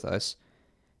share with us.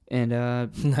 And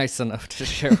nice enough to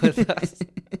share with us.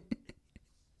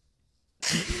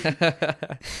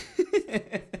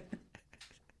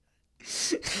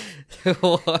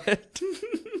 What?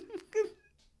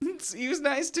 He was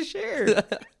nice to share.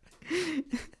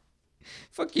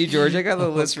 Fuck you, George. I got the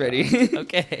list ready.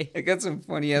 Okay. I got some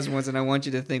funny ass ones, and I want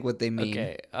you to think what they mean.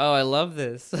 Okay. Oh, I love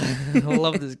this. I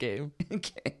love this game.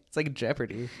 Okay. It's like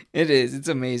Jeopardy. It is. It's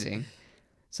amazing.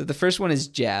 So the first one is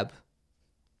jab.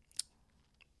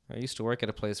 I used to work at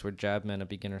a place where jab meant a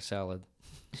beginner salad.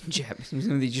 Jab.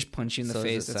 They just punch you in the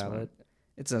face. It's a salad.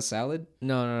 It's a salad?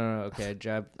 No. Okay, a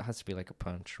jab has to be like a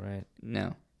punch, right?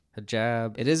 No. A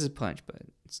jab. It is a punch, but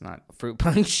it's not a fruit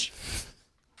punch.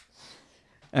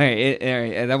 All right.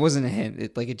 That wasn't a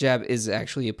hint. Like a jab is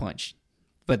actually a punch.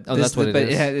 But that's what it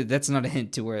is. That's not a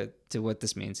hint to what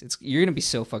this means. You're gonna be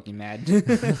so fucking mad.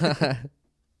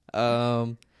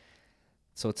 So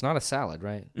it's not a salad,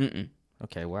 right? Mm-mm.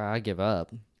 Okay, well, I give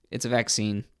up. It's a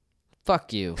vaccine.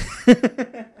 Fuck you.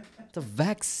 It's a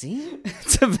vaccine?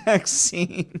 It's a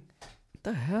vaccine. What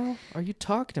the hell are you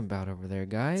talking about over there,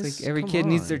 guys? It's like every kid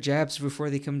needs their jabs before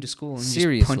they come to school, and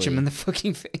seriously, you just punch them in the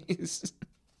fucking face.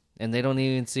 And they don't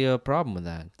even see a problem with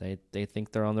that. They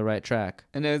think they're on the right track.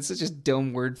 I know, it's such a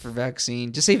dumb word for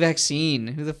vaccine. Just say vaccine.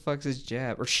 Who the fuck says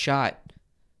jab or shot?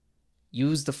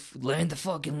 Learn the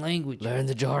fucking language. Learn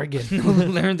the jargon. No,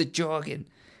 learn the jargon.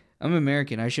 I'm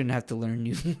American. I shouldn't have to learn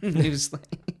new slang.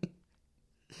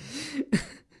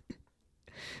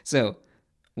 So,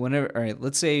 all right,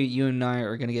 let's say you and I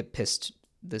are gonna get pissed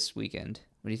this weekend.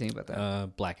 What do you think about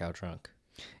that? Blackout drunk.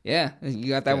 Yeah, you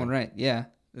got that one right. Yeah,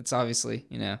 it's obviously,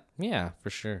 Yeah, for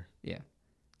sure. Yeah.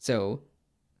 So,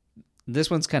 this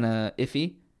one's kind of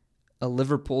iffy. A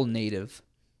Liverpool native.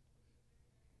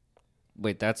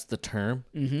 Wait, that's the term?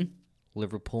 Mm-hmm.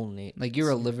 Liverpool native. Like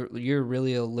you're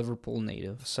really a Liverpool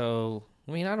native. So,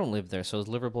 I mean, I don't live there. So is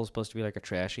Liverpool supposed to be like a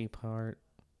trashy part?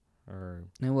 Or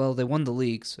well, they won the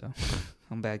league, so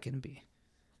how bad can it be?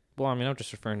 Well, I mean, I'm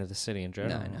just referring to the city in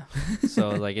general. No, I know. So,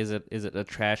 like, is it a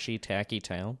trashy, tacky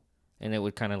town? And it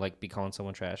would kind of like be calling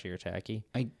someone trashy or tacky?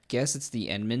 I guess it's the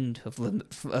Edmund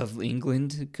of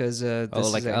England, because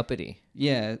like uppity.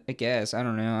 Yeah, I guess. I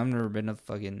don't know. I've never been to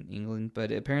fucking England,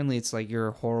 but apparently it's like you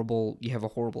have a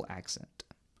horrible accent.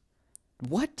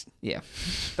 What? Yeah.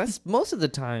 That's most of the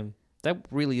time. That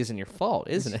really isn't your fault,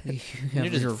 isn't it? You're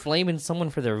just flaming someone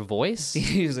for their voice?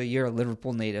 He's like, you're a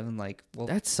Liverpool native. And like, well,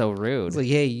 that's so rude. It's like,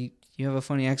 hey, you have a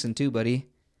funny accent too, buddy.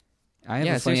 I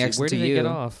have a funny accent to you. Where did they get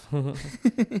off?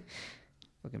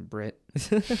 Fucking Brit.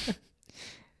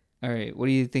 All right, what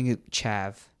do you think of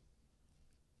chav?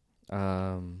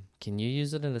 Can you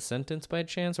use it in a sentence by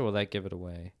chance, or will that give it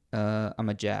away? I'm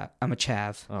a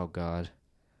chav. Oh God,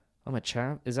 I'm a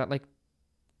chav. Is that like,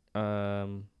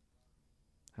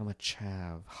 I'm a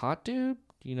chav. Hot dude?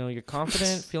 You're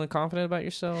confident, feeling confident about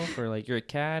yourself, or like you're a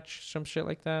catch, some shit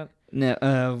like that.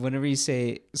 No, whenever you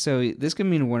say, so this can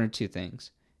mean one or two things.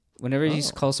 Whenever you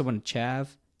call someone a chav,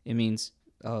 it means,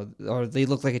 or they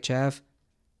look like a chav,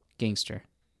 gangster.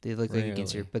 They look like a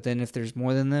gangster. But then if there's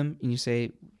more than them, and you say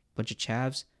a bunch of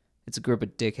chavs, it's a group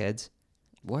of dickheads.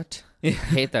 What? I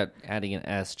hate that adding an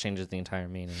S changes the entire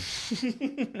meaning.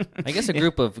 I guess a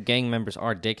group of gang members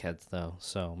are dickheads, though,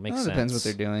 so makes sense. Depends what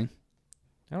they're doing.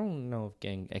 I don't know if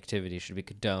gang activity should be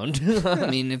condoned. I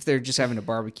mean, if they're just having a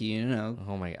barbecue,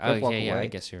 Oh my God. Yeah, I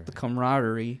guess you're... The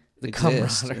camaraderie. You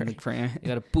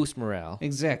gotta boost morale.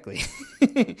 Exactly.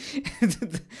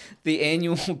 The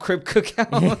annual Crip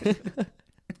Cookout.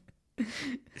 The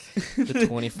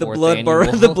 24th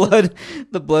annual.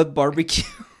 The blood barbecue.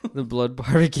 The blood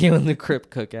barbecue and the Crip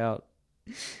Cookout.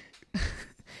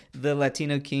 The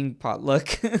Latino King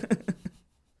potluck.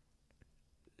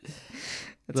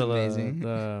 That's amazing.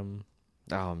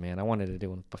 Oh man, I wanted to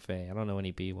do a buffet. I don't know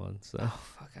any B ones. So. Oh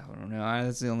fuck, I don't know.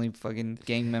 That's the only fucking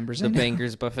gang members. The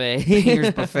Bangers Buffet.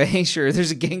 Bangers Buffet. Sure,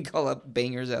 there's a gang called up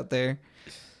Bangers out there.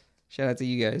 Shout out to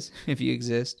you guys if you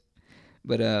exist.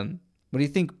 But what do you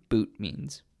think boot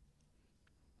means?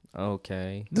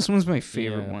 Okay, this one's my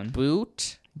favorite one.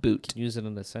 Boot. Boot. Use it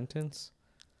in a sentence.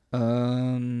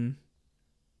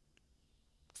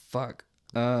 Fuck.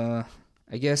 I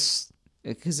guess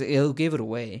because it gave it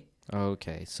away.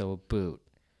 Okay, so a boot.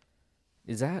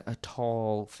 Is that a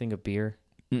tall thing of beer?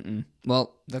 Mm-mm.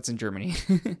 Well, that's in Germany.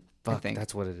 Fuck,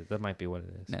 that's what it is. That might be what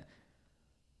it is. No.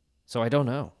 So I don't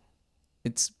know.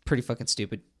 It's pretty fucking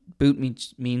stupid. Boot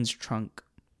means trunk.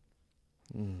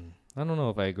 I don't know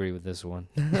if I agree with this one.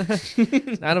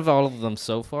 Out of all of them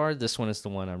so far, this one is the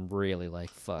one I'm really like,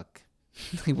 fuck.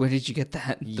 Where did you get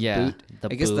that? Boot?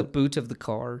 I guess the boot of the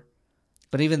car.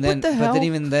 But even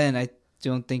then, I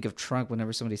don't think of trunk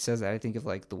whenever somebody says that. I think of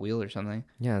like the wheel or something.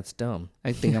 Yeah, it's dumb.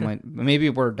 I think I might. Maybe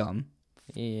we're dumb.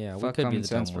 Yeah, fuck, we could be the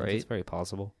sense, dumb ones. right? It's very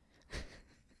possible.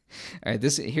 All right,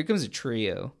 here comes a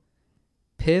trio.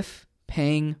 Piff,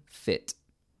 Pang, Fit.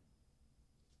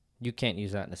 You can't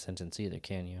use that in a sentence either,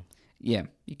 can you? Yeah,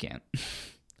 you can't.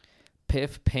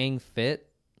 Piff, Pang, Fit.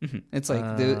 Mm-hmm.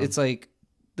 It's like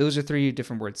those are three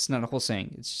different words. It's not a whole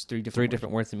saying. It's just three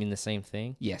different words that mean the same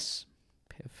thing. Yes.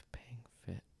 Piff, Pang,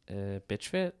 Fit. Bitch,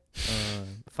 fit.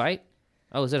 Fight.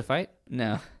 Oh, is it a fight?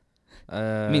 No.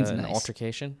 It means nice. An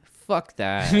altercation. Fuck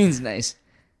that. It means nice.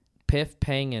 Piff,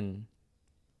 Pang, and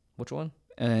which one?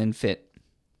 And Fit.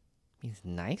 Means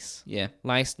nice? Yeah.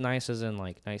 Nice as in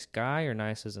like nice guy, or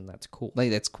nice as in that's cool?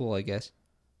 Like that's cool, I guess.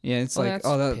 Yeah, it's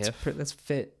that's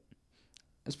fit.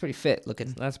 That's pretty fit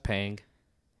looking. That's Pang.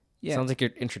 Yeah. Sounds like you're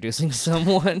introducing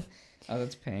someone. Oh,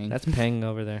 that's Pang. That's Pang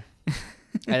over there. Hey,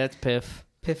 that's Piff.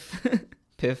 Piff.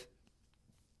 Piff.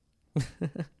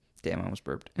 Damn, I almost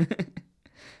burped.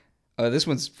 Oh, this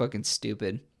one's fucking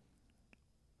stupid.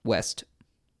 West.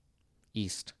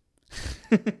 East.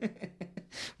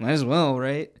 Might as well,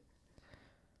 right?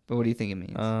 But what do you think it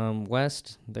means?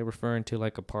 West, they're referring to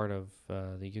like a part of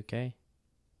the UK?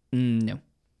 No.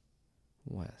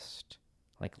 West.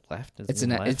 Like left?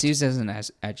 It's used as an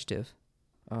adjective.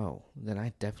 Oh, then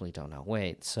I definitely don't know.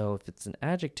 Wait, so if it's an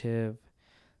adjective,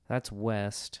 that's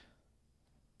west.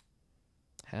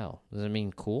 Hell, does it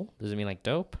mean cool? Does it mean like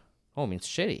dope? Oh, it means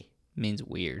shitty. It means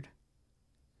weird.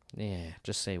 Yeah,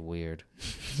 just say weird.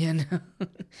 Yeah, no.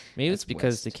 Maybe it's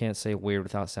because west. They can't say weird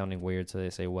without sounding weird, so they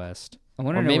say west. I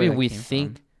wonder. Or maybe we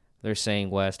think they're saying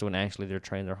west when actually they're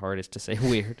trying their hardest to say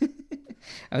weird.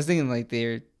 I was thinking like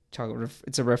they're talking.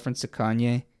 It's a reference to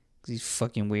Kanye because he's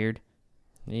fucking weird.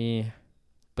 Yeah,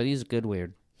 but he's good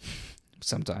weird.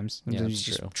 Sometimes. Yeah, he's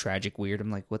just tragic weird.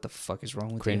 I'm like, what the fuck is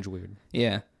wrong with Cringe you? Weird.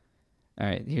 Yeah. All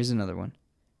right, here's another one.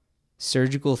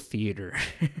 Surgical theater.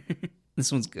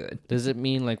 This one's good. Does it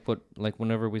mean like what? Like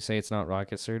whenever we say it's not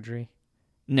rocket surgery?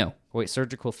 No. Wait,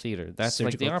 surgical theater. That's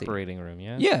surgical like the operating room,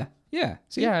 yeah? Yeah. Yeah.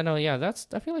 See? Yeah, no, yeah.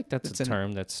 I feel like that's a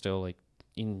term that's still like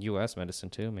in U.S. medicine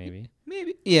too, maybe.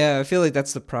 Maybe. Yeah, I feel like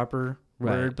that's the proper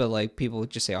word, but like people would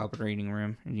just say operating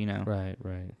room, you know. Right.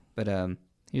 But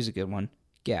here's a good one.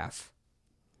 Gaff.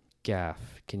 Gaff.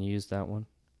 Can you use that one?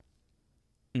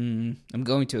 I'm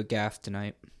going to a gaff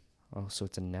tonight. Oh, so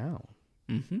it's a noun.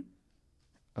 Mm-hmm.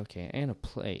 Okay, and a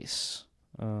place.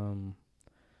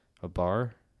 A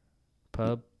bar?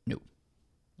 Pub? Nope.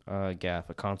 Gaff.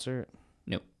 A concert?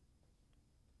 Nope.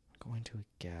 Going to a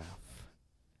gaff.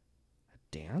 A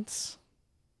dance?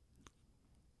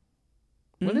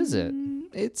 What is it?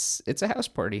 It's a house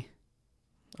party.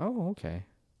 Oh, okay.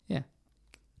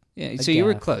 Yeah, so you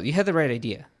were close. You had the right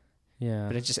idea. Yeah.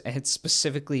 But it's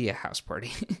specifically a house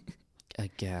party. A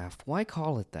gaff. Why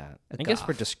call it that? I guess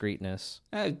for discreetness.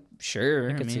 Sure.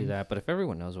 I could see that, but if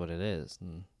everyone knows what it is,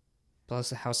 then...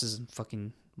 Plus the houses in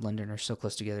fucking London are so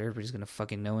close together, everybody's gonna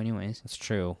fucking know anyways. That's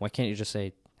true. Why can't you just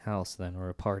say house then, or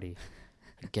a party?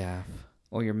 A gaff.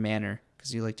 Or your manor,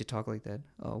 because you like to talk like that.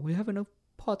 Oh, we're having a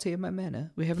party at my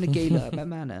manor. We're having a gala at my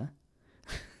manor.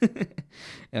 All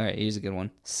right, here's a good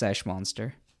one. Sesh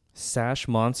monster. Sash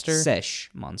monster? Sesh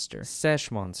monster.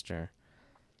 Sesh monster.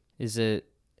 Is it...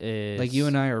 Like you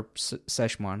and I are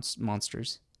sesh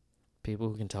monsters. People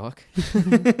who can talk?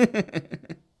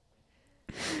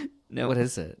 No. What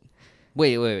is it?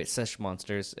 Wait. Sesh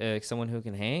monsters. Someone who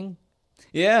can hang?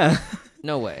 Yeah.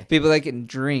 No way. People that can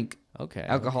drink. Okay.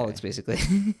 Alcoholics, basically.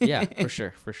 Yeah, for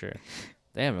sure.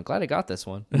 Damn, I'm glad I got this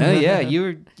one. No, yeah,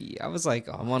 I was like,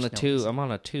 oh, I'm on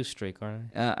a 2 streak,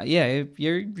 aren't I? Yeah,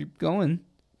 you're going.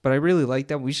 But I really like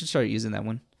that. We should start using that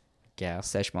one. Gaff.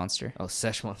 Sesh monster. Oh,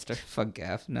 sesh monster. Fuck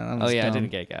gaff. No, that one's dumb. I didn't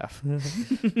get gaff.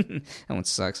 That one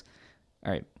sucks.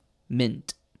 All right.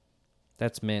 Mint.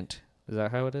 That's mint. Is that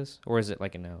how it is? Or is it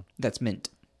like a noun? That's mint.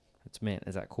 It's mint.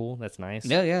 Is that cool? That's nice?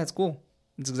 Yeah, it's cool.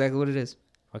 That's exactly what it is.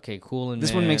 Okay, cool and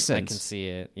this mint. One makes sense. I can see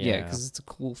it. Yeah, because it's a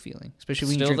cool feeling. Especially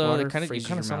when you drink water. Still, you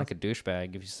kind of sound like a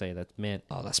douchebag if you say that's mint.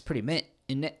 Oh, that's pretty mint,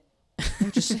 isn't it?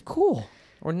 Just say cool.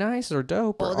 Or nice or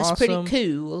dope or awesome. Oh, that's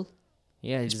pretty cool.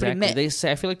 Yeah, exactly.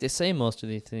 I feel like they say most of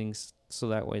these things so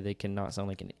that way they can not sound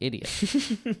like an idiot.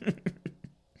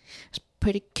 It's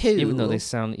pretty cool. Even though they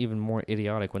sound even more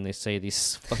idiotic when they say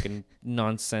these fucking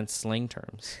nonsense slang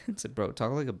terms. It's bro,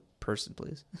 talk like a person,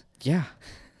 please. Yeah.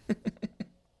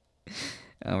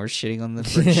 We're shitting on the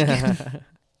French.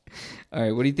 All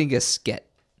right, what do you think of sket?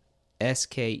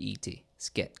 S-K-E-T.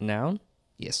 Sket. Noun?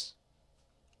 Yes.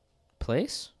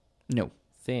 Place? No.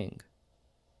 Thing?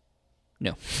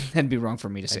 No. That'd be wrong for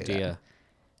me to say Idea? that.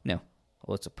 No.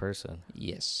 Well, it's a person.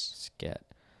 Yes. Sket.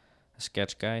 A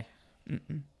sketch guy?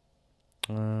 Mm-mm.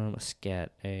 A sket.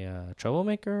 A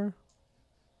troublemaker?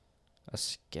 A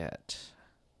sket.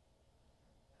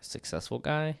 A successful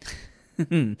guy?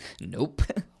 Nope.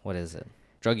 What is it?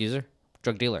 Drug user?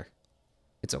 Drug dealer?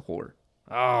 It's a whore.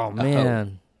 Oh,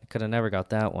 man. I could have never got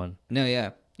that one. No,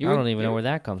 yeah. I don't even know where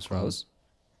that comes from. Close.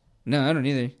 No, I don't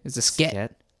either. It's a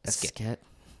sket. A sket.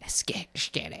 A sket.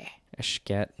 Sketty. A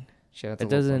sket. Shout out to It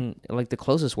doesn't, like, the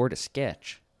closest word is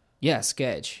sketch. Yeah,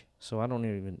 sketch. So I don't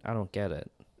get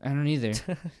it. I don't either.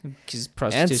 Because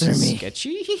prostitution is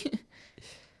sketchy.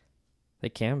 They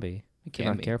can be. They can If you're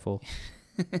not be. careful.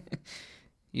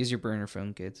 Use your burner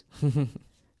phone, kids.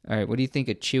 All right, what do you think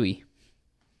of Chewy?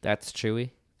 That's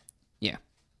Chewy? Yeah.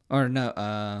 Or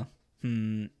no,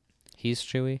 He's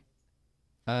Chewy?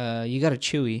 you got a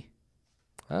Chewy.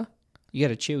 Huh? You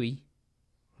got a Chewy.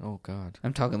 Oh, God.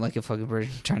 I'm talking like a fucking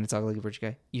British, trying to talk like a British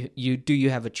guy. You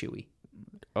have a Chewy?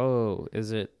 Oh,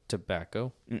 is it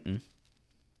tobacco? Mm-mm.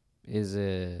 Is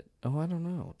it... Oh, I don't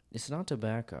know. It's not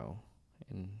tobacco.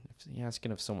 And if you're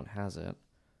asking if someone has it,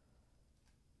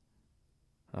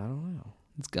 I don't know.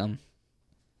 It's gum.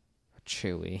 A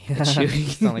Chewy. A Chewy. You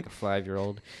sound like a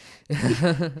 5-year-old.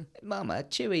 Mama,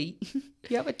 Chewy.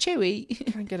 You have a Chewy.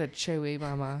 Can I get a Chewy,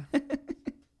 Mama?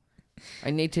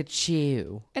 I need to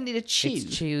chew. I need a chew.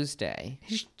 It's Tuesday.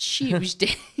 It's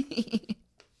Tuesday.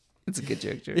 It's a good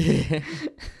joke, George.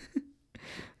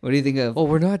 What do you think of... Oh,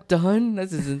 we're not done?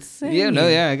 This is insane.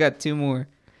 Yeah, I got 2 more.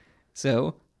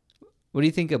 So, what do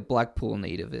you think a Blackpool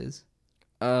native is?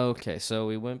 Okay, so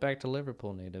we went back to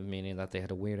Liverpool native, meaning that they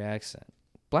had a weird accent.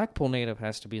 Blackpool native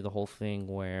has to be the whole thing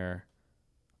where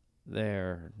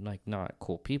they're, like, not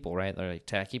cool people, right? They're, like,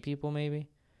 tacky people, maybe?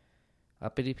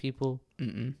 Uppity people?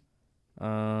 Mm-mm.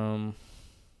 The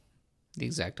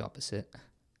exact opposite.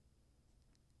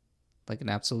 Like an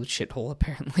absolute shithole,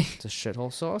 apparently. It's a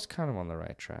shithole, so I was kind of on the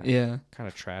right track. Yeah. Kind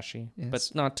of trashy. Yes. But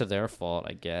not to their fault,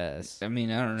 I guess. I mean,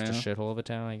 I don't know. Just a shithole of a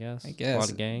town, I guess. I guess. A lot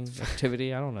of gang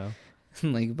activity, I don't know.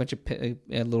 Like a bunch of a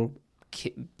little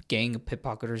gang of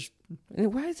pickpocketers.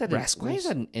 Why is that rascals.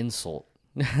 an insult?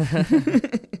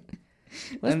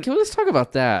 Let's talk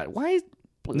about that. Why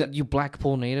you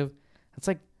Blackpool native? It's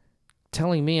like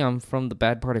telling me I'm from the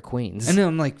bad part of Queens. I know.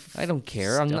 I'm like, I don't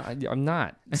care. I'm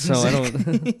not. So I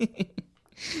don't.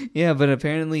 Yeah, but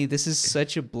apparently this is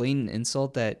such a blatant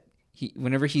insult that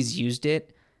whenever he's used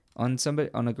it on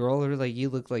a girl, or like, you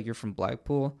look like you're from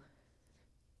Blackpool,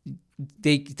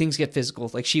 things get physical.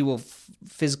 Like, she will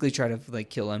physically try to like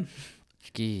kill him.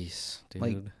 Jeez, dude.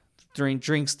 Like,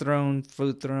 drinks thrown,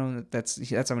 food thrown.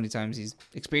 That's how many times he's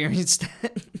experienced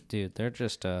that. Dude, they're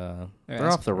just they're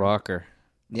off the rocker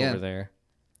over there.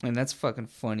 And that's fucking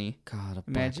funny. God,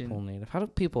 Blackpool native. How do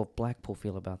people of Blackpool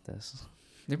feel about this?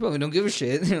 They probably don't give a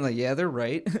shit. They're like, yeah, they're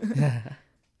right.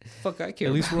 Fuck, I care.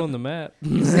 At least we're on the map.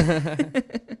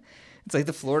 It's like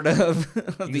the Florida of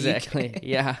exactly. the UK.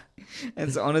 Yeah.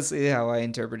 That's honestly how I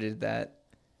interpreted that.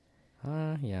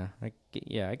 Yeah. I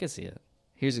can see it.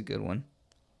 Here's a good one.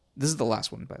 This is the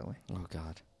last one, by the way. Oh,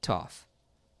 God. Toff.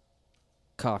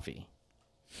 Coffee.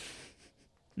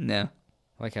 No.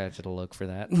 Like I had to look for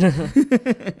that.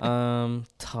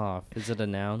 Toff. Is it a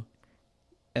noun?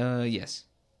 Yes.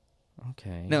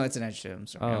 Okay. No, it's an adjective. I'm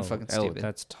sorry. I'm fucking stupid. Oh,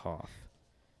 that's tough.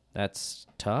 That's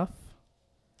tough?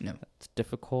 No. That's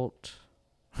difficult.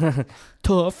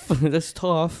 Tough. That's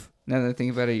tough. Now that I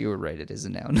think about it, you were right. It is a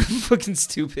noun. I'm fucking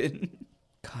stupid.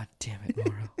 God damn it,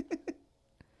 Mauro.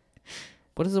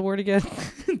 What is the word again?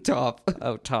 Toff.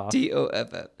 Oh, toff.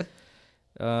 Toff.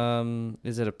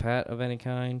 Is it a pet of any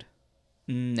kind?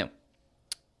 No.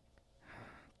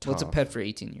 Well, it's a pet for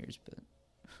 18 years, but...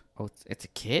 Oh, it's a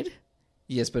kid?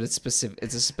 Yes, but it's specific.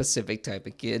 It's a specific type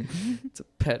of kid. It's a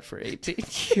pet for 18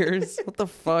 years. What the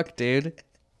fuck, dude?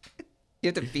 You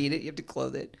have to feed it. You have to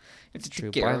clothe it. You have to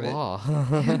take care of it. By law.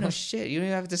 Yeah, no shit. You don't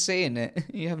even have to say in it.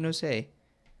 You have no say.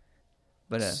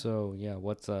 But so yeah,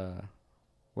 what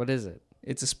is it?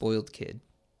 It's a spoiled kid.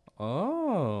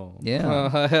 Oh.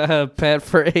 Yeah. Pet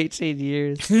for 18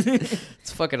 years.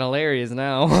 It's fucking hilarious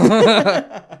now.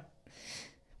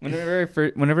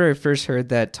 Whenever I first heard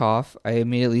that Toph, I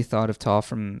immediately thought of Toph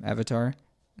from Avatar.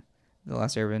 The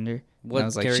Last Airbender. What I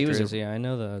was like, character is he? I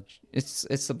know the.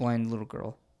 It's the blind little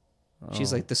girl. Oh,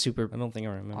 she's like the super. I don't think I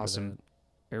remember awesome,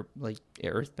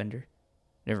 Earthbender.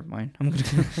 Never mind. I'm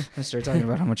gonna start talking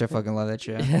about how much I fucking love that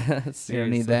show. Yeah, you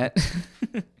don't need that.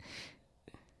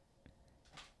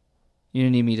 You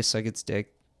don't need me to suck its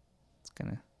dick. It's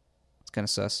kind of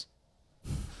sus.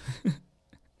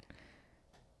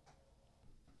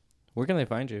 Where can they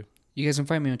find you? You guys can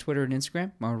find me on Twitter and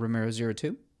Instagram,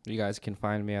 Romero02. You guys can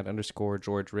find me at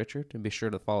 _George Richard, and be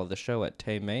sure to follow the show at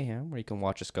Tay Mayhem, where you can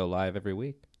watch us go live every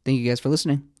week. Thank you guys for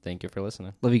listening. Thank you for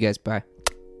listening. Love you guys. Bye.